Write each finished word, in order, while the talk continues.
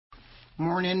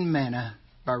Morning Manna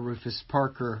by Rufus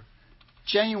Parker,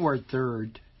 January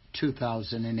 3rd,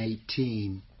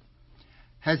 2018.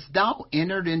 Hast thou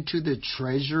entered into the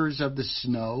treasures of the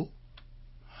snow?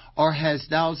 Or hast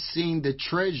thou seen the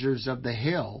treasures of the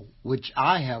hell, which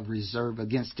I have reserved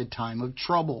against the time of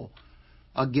trouble,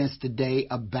 against the day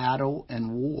of battle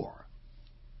and war?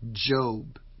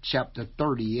 Job chapter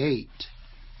 38,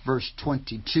 verse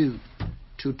 22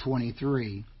 to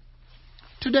 23.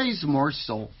 Today's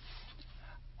morsel.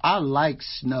 I like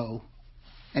snow,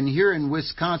 and here in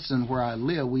Wisconsin where I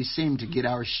live, we seem to get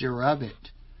our share of it.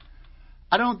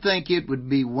 I don't think it would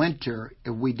be winter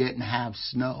if we didn't have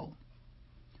snow.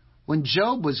 When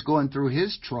Job was going through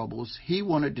his troubles, he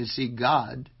wanted to see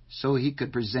God so he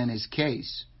could present his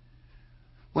case.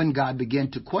 When God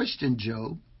began to question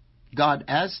Job, God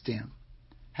asked him,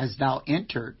 "Hast thou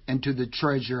entered into the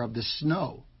treasure of the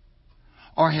snow?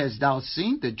 Or hast thou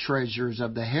seen the treasures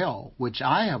of the hell, which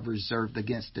I have reserved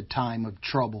against the time of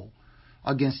trouble,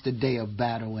 against the day of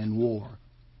battle and war?"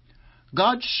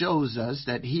 God shows us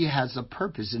that He has a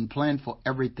purpose and plan for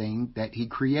everything that He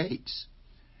creates.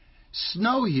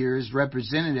 Snow here is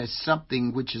represented as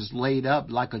something which is laid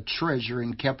up like a treasure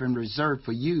and kept in reserve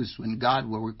for use when God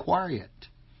will require it.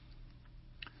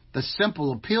 The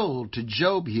simple appeal to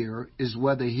Job here is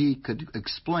whether he could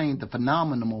explain the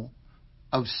phenomenon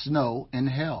of snow and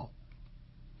hell.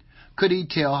 Could he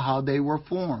tell how they were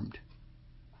formed,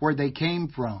 where they came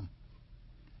from,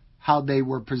 how they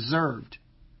were preserved,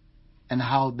 and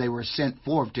how they were sent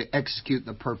forth to execute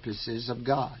the purposes of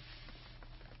God?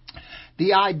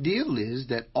 The ideal is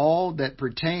that all that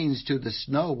pertains to the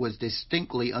snow was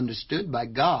distinctly understood by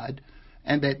God,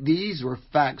 and that these were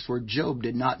facts where Job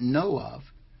did not know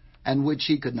of, and which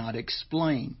he could not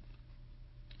explain.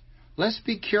 Let's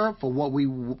be careful what we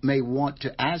may want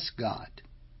to ask God.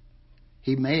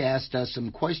 He may ask us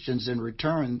some questions in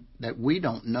return that we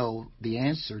don't know the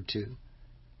answer to.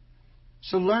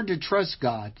 So learn to trust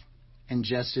God and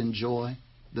just enjoy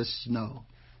the snow.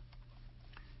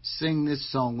 Sing this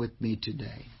song with me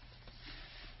today.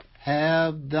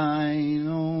 Have thine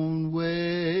own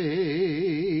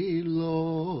way,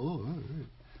 Lord.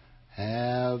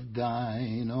 Have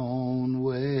thine own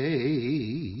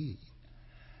way.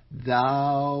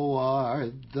 Thou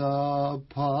art the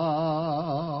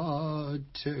potter,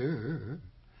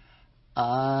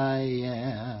 I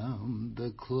am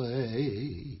the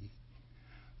clay.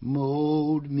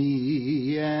 Mold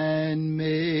me and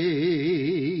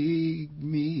make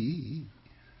me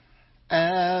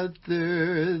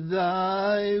after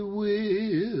thy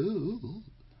will,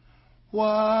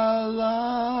 while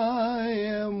I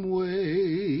am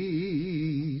waiting,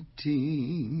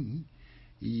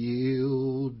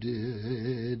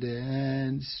 yielded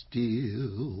and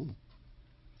still.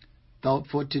 Thought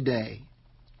for today: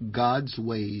 God's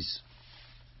ways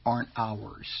aren't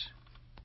ours.